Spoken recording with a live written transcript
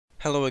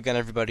Hello again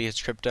everybody, it's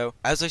Krypto.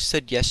 As I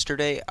said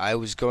yesterday, I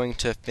was going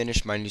to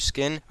finish my new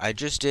skin. I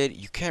just did.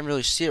 You can't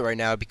really see it right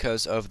now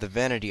because of the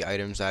vanity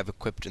items I've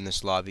equipped in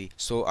this lobby.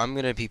 So I'm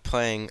going to be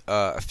playing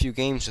a few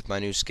games with my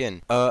new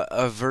skin.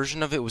 A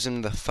version of it was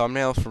in the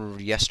thumbnail from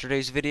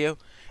yesterday's video.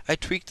 I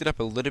tweaked it up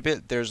a little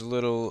bit. There's a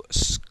little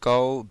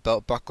skull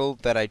belt buckle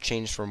that I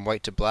changed from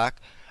white to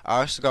black. I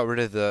also got rid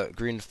of the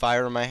green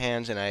fire on my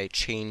hands and I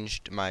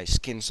changed my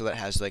skin so that it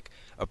has like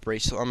a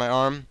bracelet on my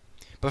arm.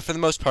 But for the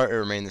most part it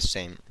remained the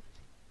same.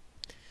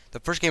 The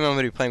first game I'm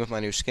going to be playing with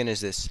my new skin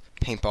is this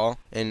paintball,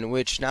 in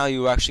which now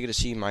you actually get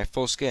to see my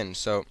full skin.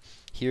 So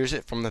here's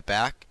it from the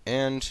back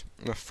and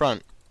the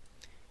front.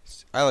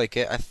 I like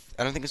it. I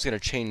don't think it's going to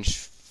change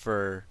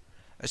for...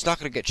 It's not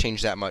going to get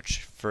changed that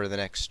much for the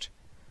next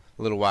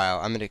little while.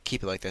 I'm going to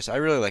keep it like this. I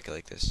really like it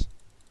like this.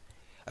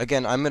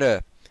 Again, I'm going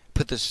to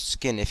put this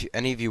skin, if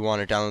any of you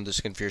want to download the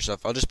skin for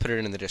yourself, I'll just put it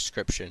in the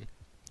description.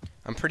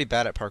 I'm pretty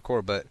bad at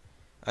parkour, but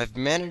I've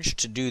managed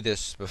to do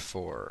this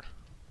before.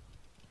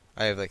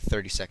 I have like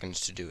 30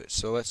 seconds to do it,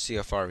 so let's see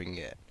how far we can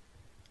get.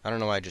 I don't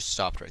know why I just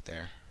stopped right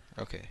there.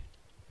 Okay.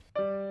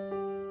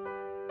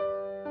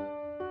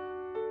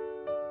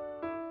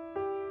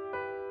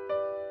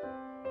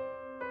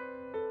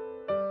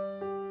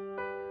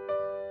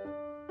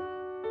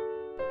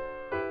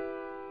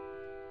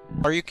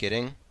 Are you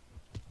kidding?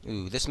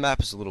 Ooh, this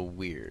map is a little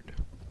weird.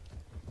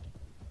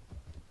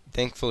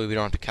 Thankfully we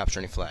don't have to capture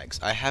any flags.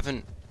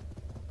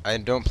 I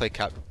do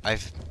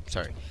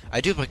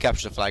play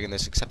capture the flag in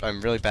this, except I'm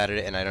really bad at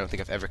it and I don't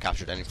think I've ever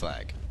captured any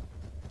flag.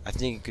 I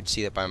think you could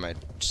see that by my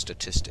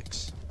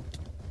statistics.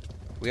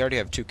 We already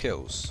have 2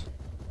 kills.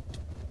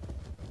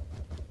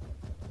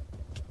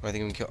 I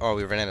think we can kill. Oh,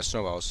 we ran out of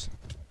snowballs.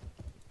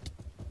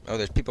 Oh,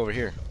 there's people over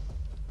here.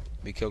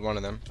 We killed one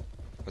of them.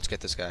 Let's get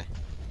this guy.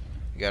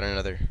 We got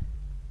another.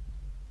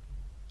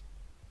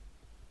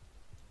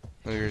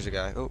 Oh, here's a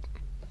guy. Oh,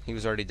 he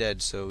was already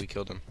dead, so we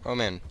killed him. Oh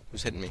man,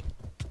 who's hitting me?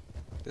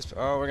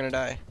 Oh, we're gonna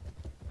die.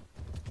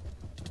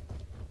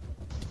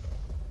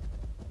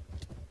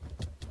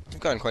 We've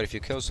gotten quite a few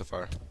kills so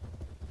far.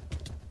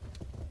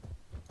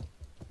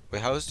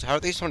 Wait, how are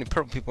there so many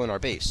purple people in our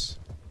base?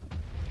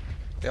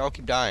 They all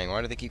keep dying.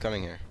 Why do they keep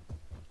coming here?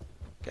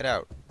 Get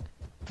out.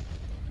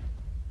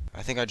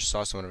 I think I just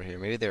saw someone over here.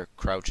 Maybe they're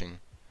crouching.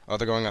 Oh,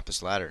 they're going up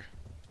this ladder.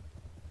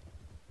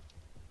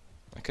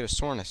 I could have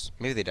sworn this.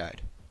 Maybe they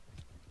died.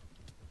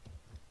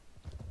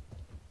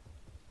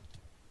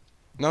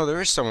 No,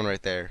 there is someone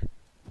right there.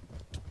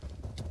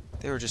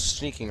 They were just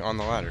sneaking on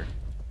the ladder.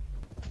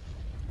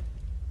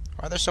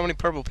 Why are there so many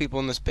purple people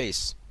in this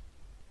base?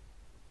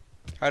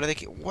 How do they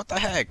get... What the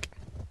heck?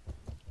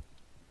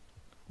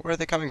 Where are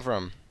they coming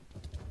from?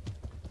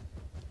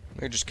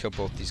 Let me just kill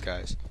both these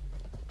guys.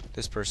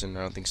 This person,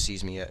 I don't think,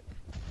 sees me yet.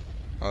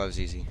 Oh, that was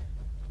easy.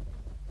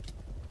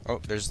 Oh,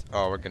 there's...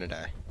 Oh, we're gonna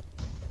die.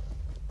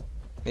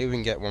 Maybe we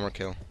can get one more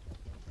kill.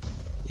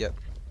 Yep.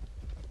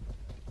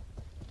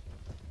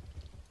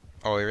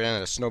 Oh, we ran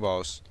out of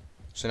snowballs,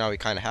 so now we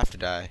kind of have to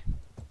die.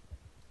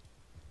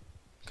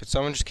 Could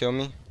someone just kill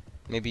me?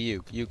 Maybe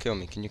you. You kill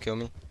me. Can you kill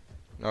me?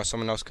 No,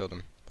 someone else killed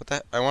him. What the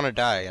heck? I want to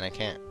die, and I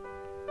can't.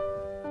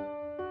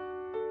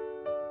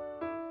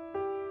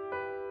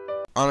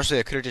 Honestly,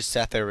 I could have just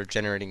sat there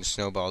regenerating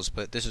snowballs,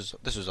 but this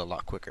was a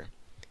lot quicker.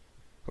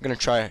 We're gonna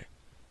try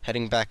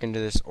heading back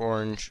into this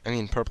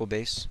purple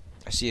base.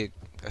 I see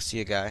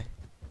a guy.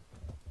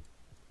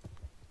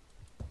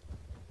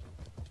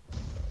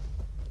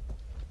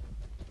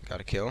 Got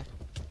a kill.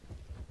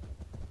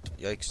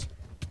 Yikes.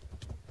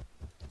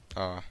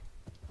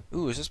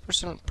 Ooh, is this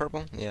person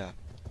purple? Yeah.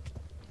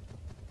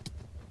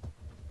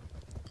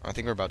 I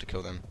think we're about to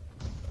kill them.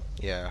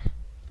 Yeah.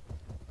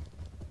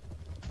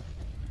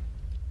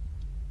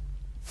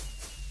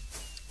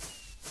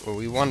 Well,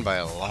 we won by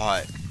a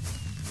lot.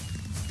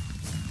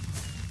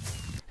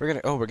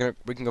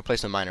 We can go play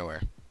some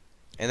minerware.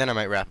 And then I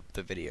might wrap up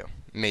the video.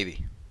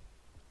 Maybe.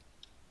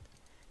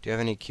 Do you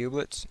have any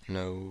cubelets?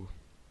 No.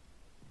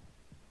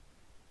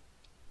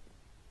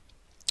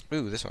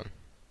 Ooh, this one.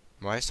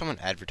 Why is someone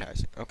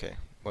advertising? Okay,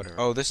 whatever.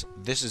 Oh, this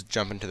is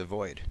jump into the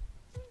void.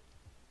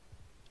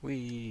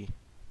 Whee.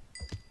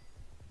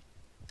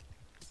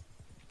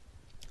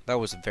 That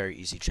was a very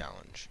easy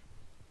challenge.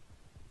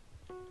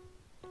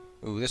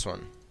 Ooh, this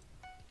one.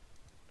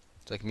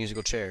 It's like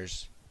musical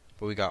chairs,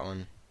 but we got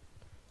one.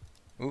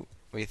 Ooh,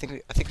 wait, I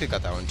think we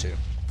got that one too.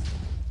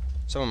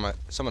 Someone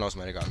else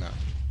might have gotten that.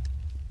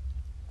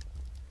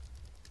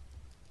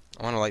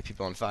 I want to light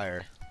people on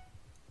fire.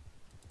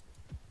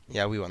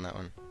 Yeah, we won that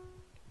one.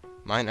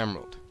 Mine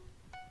emerald.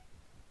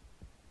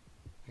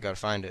 I gotta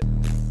find it.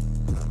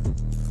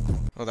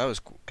 Oh, that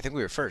was cool. I think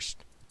we were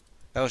first.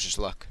 That was just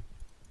luck.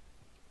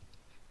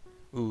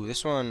 Ooh,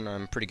 this one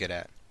I'm pretty good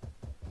at.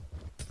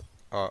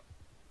 Oh,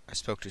 I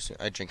spoke too soon.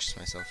 I jinxed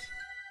myself.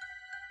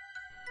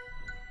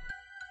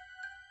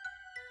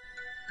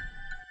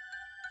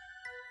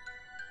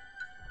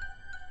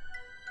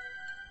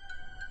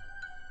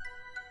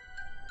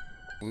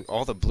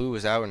 All the blue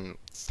was out in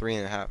 3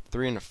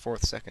 1/4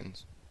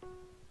 seconds.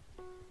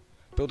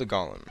 Build a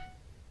golem.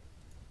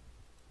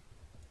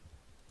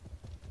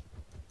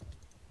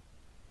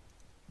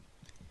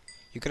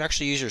 You could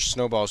actually use your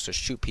snowballs to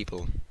shoot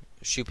people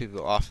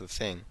off the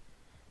thing.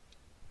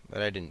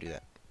 But I didn't do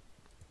that.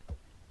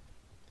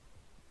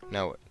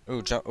 Now,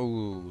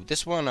 ooh,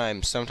 this one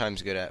I'm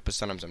sometimes good at, but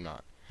sometimes I'm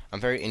not. I'm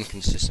very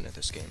inconsistent at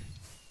this game.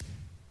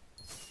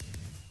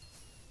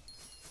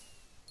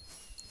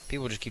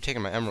 People just keep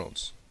taking my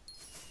emeralds.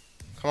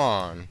 Come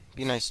on,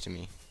 be nice to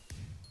me.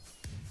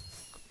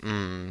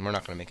 We're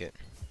not gonna make it.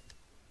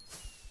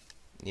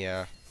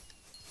 Yeah.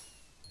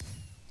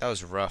 That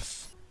was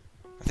rough.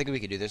 I think we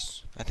could do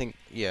this. I think,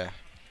 yeah.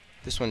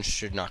 This one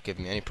should not give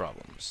me any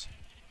problems.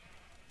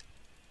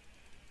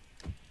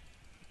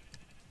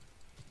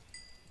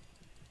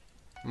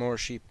 More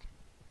sheep.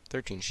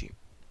 13 sheep.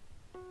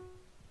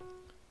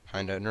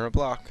 Find out under a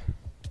block.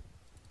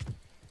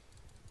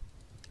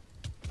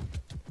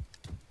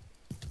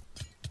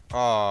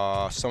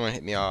 Aw, someone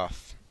hit me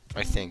off,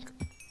 I think.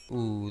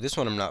 Ooh, this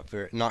one I'm not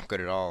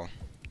good at all.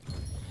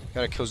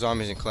 Gotta kill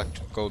zombies and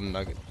collect golden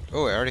nugget.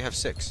 Oh, I already have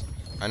 6.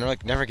 I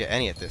never get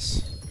any at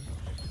this.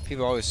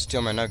 People always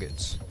steal my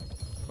nuggets.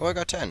 Oh, I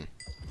got 10.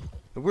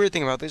 The weird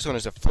thing about this one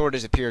is the floor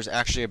disappears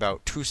actually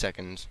about 2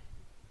 seconds.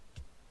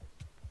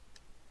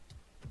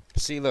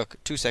 See, look,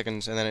 2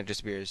 seconds and then it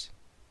disappears.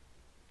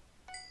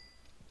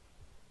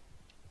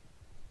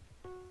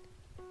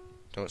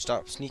 Don't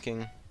stop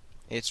sneaking.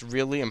 It's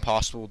really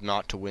impossible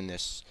not to win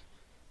this.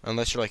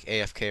 Unless you're like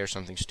AFK or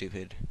something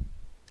stupid.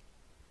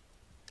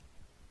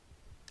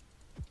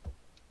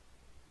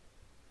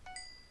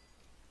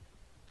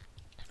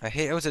 I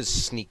hate how it says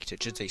sneaked.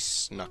 It should say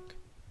snuck.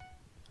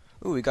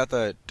 Ooh, we got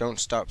the don't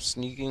stop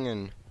sneaking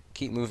and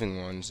keep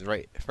moving ones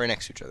right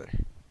next to each other.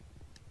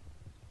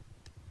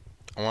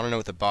 I want to know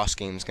what the boss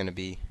game is going to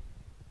be.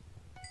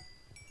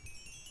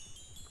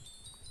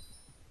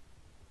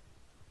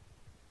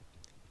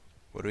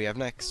 What do we have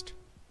next?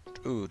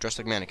 Ooh, dressed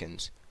like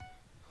mannequins.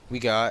 We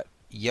got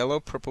yellow,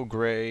 purple,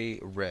 gray,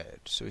 red.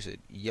 So we said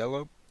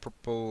yellow,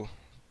 purple,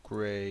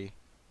 gray,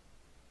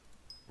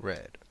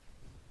 red.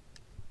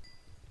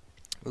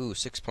 Ooh,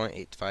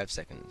 6.85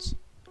 seconds.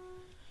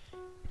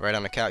 Right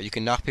on the cow. You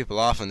can knock people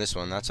off on this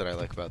one. That's what I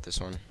like about this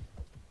one.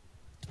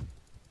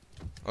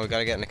 Oh, we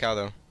gotta get in the cow,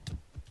 though.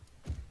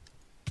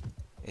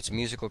 It's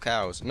musical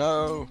cows.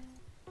 No!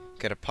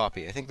 Get a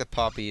poppy. I think the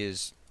poppy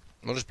is...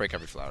 We'll just break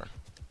every flower.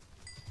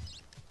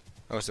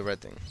 Oh, it's the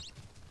red thing.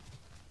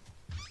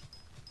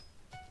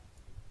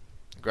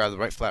 Grab the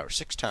right flower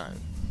 6 times.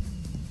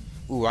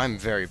 Ooh, I'm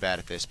very bad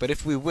at this. But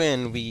if we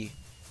win, we'll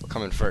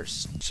come in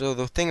first. So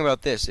the thing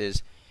about this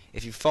is,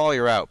 if you fall,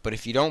 you're out. But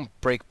if you don't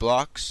break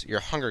blocks, your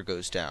hunger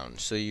goes down.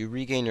 So you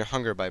regain your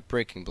hunger by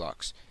breaking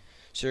blocks.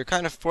 So you're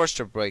kind of forced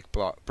to break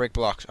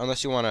blocks,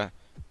 unless you want to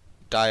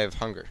die of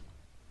hunger.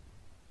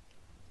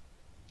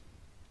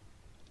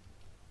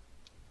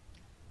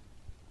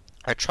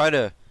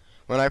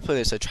 When I play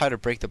this, I try to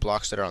break the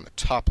blocks that are on the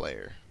top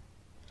layer.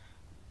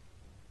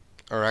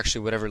 Or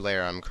actually, whatever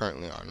layer I'm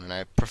currently on. And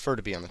I prefer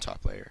to be on the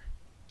top layer.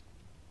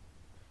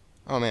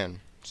 Oh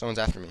man, someone's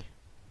after me.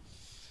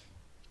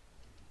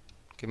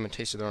 Give them a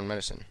taste of their own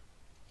medicine.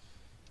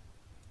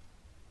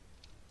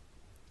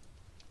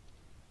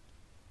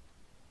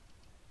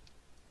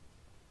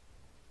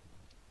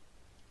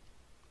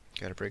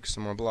 Gotta break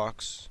some more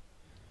blocks.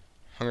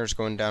 Hunger's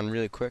going down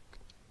really quick.